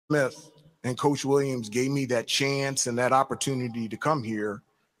Smith and Coach Williams gave me that chance and that opportunity to come here,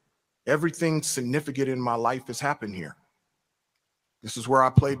 everything significant in my life has happened here. This is where I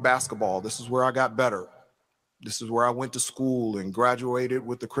played basketball. This is where I got better. This is where I went to school and graduated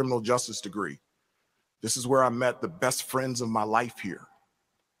with a criminal justice degree. This is where I met the best friends of my life here.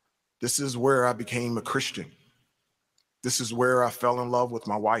 This is where I became a Christian. This is where I fell in love with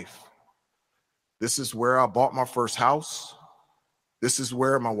my wife. This is where I bought my first house. This is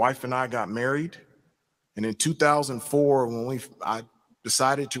where my wife and I got married. And in 2004, when I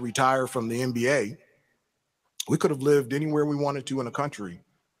decided to retire from the NBA, we could have lived anywhere we wanted to in the country.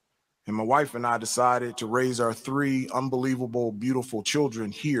 And my wife and I decided to raise our 3 unbelievable, beautiful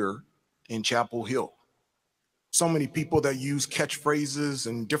children here in Chapel Hill. So many people that use catchphrases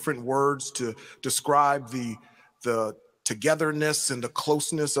and different words to describe the togetherness and the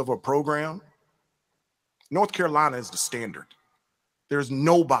closeness of a program. North Carolina is the standard. There's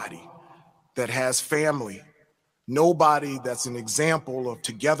nobody that has family, nobody that's an example of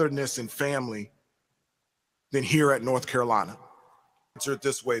togetherness and family than here at North Carolina. Answer it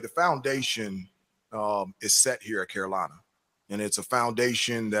this way: the foundation is set here at Carolina, and it's a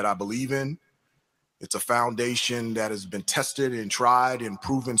foundation that I believe in. It's a foundation that has been tested and tried and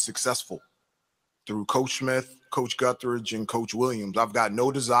proven successful through Coach Smith, Coach Guthridge, and Coach Williams. I've got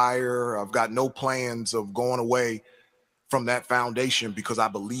no desire, I've got no plans of going away from that foundation because I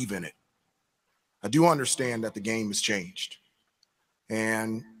believe in it. I do understand that the game has changed,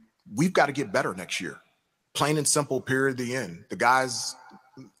 and we've got to get better next year. Plain and simple, period, the end. The guys,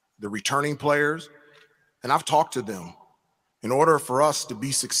 the returning players, and I've talked to them. In order for us to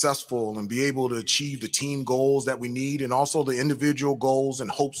be successful and be able to achieve the team goals that we need and also the individual goals and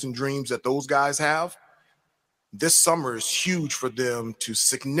hopes and dreams that those guys have, this summer is huge for them to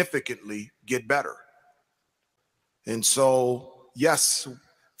significantly get better. And so, yes,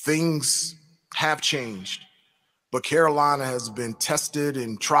 things have changed, but Carolina has been tested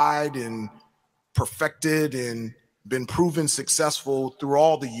and tried and perfected and been proven successful through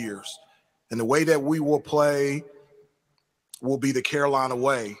all the years. And the way that we will play will be the Carolina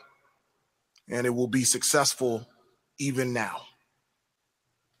way, and it will be successful even now.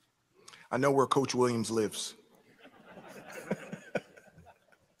 I know where Coach Williams lives.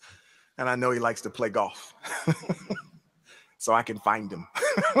 And I know he likes to play golf. So I can find him.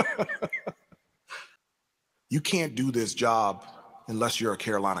 You can't do this job unless you're a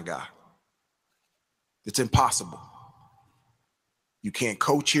Carolina guy. It's impossible. You can't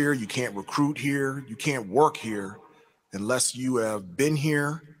coach here, you can't recruit here, you can't work here unless you have been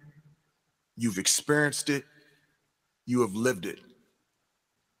here, you've experienced it, you have lived it.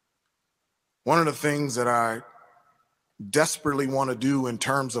 One of the things that I desperately want to do in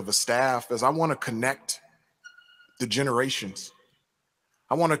terms of a staff is I want to connect the generations.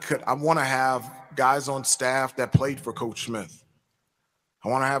 I want to have guys on staff that played for Coach Smith. I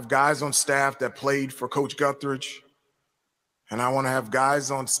want to have guys on staff that played for Coach Guthridge. And I want to have guys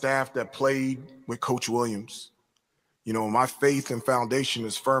on staff that played with Coach Williams. You know, my faith and foundation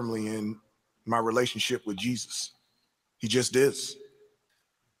is firmly in my relationship with Jesus. He just is.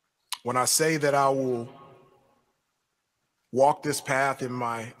 When I say that I will walk this path in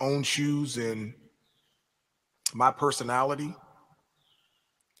my own shoes and my personality,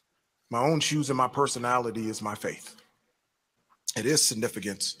 my own shoes and my personality is my faith. It is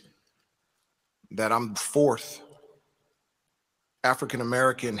significant that I'm 4th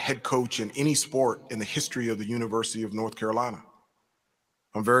African-American head coach in any sport in the history of the University of North Carolina.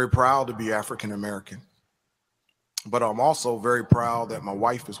 I'm very proud to be African-American, but I'm also very proud that my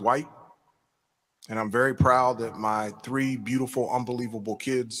wife is white, and I'm very proud that my 3 beautiful, unbelievable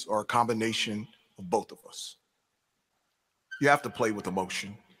kids are a combination of both of us. You have to play with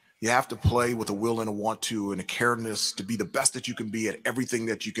emotion. You have to play with a will and a want to and a careness to be the best that you can be at everything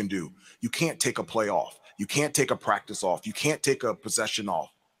that you can do. You can't take a play off. You can't take a practice off. You can't take a possession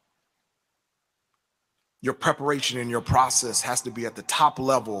off. Your preparation and your process has to be at the top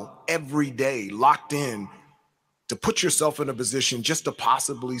level every day, locked in to put yourself in a position just to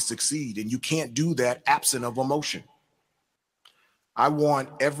possibly succeed. And you can't do that absent of emotion. I want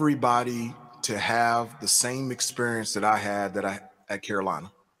everybody to have the same experience that I had at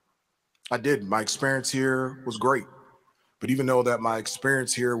Carolina. I did. My experience here was great. But even though that my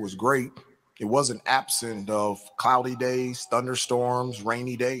experience here was great, it wasn't absent of cloudy days, thunderstorms,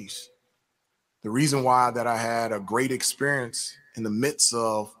 rainy days. The reason why that I had a great experience in the midst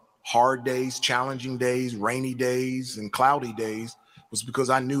of hard days, challenging days, rainy days, and cloudy days was because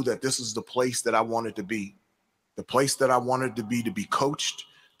I knew that this is the place that I wanted to be. The place that I wanted to be coached,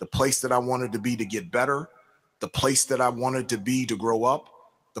 the place that I wanted to be to get better, the place that I wanted to be to grow up,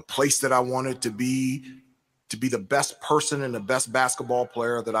 the place that I wanted to be the best person and the best basketball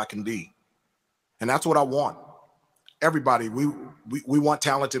player that I can be. And that's what I want. Everybody, we want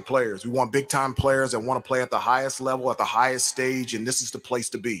talented players. We want big time players that want to play at the highest level, at the highest stage, and this is the place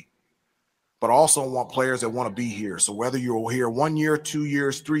to be. But I also want players that want to be here. So whether you're here 1 year, 2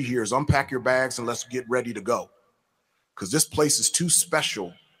 years, 3 years, unpack your bags and let's get ready to go. Because this place is too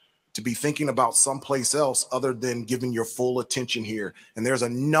special to be thinking about someplace else other than giving your full attention here. And there's a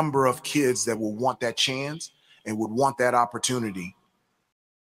number of kids that will want that chance and would want that opportunity.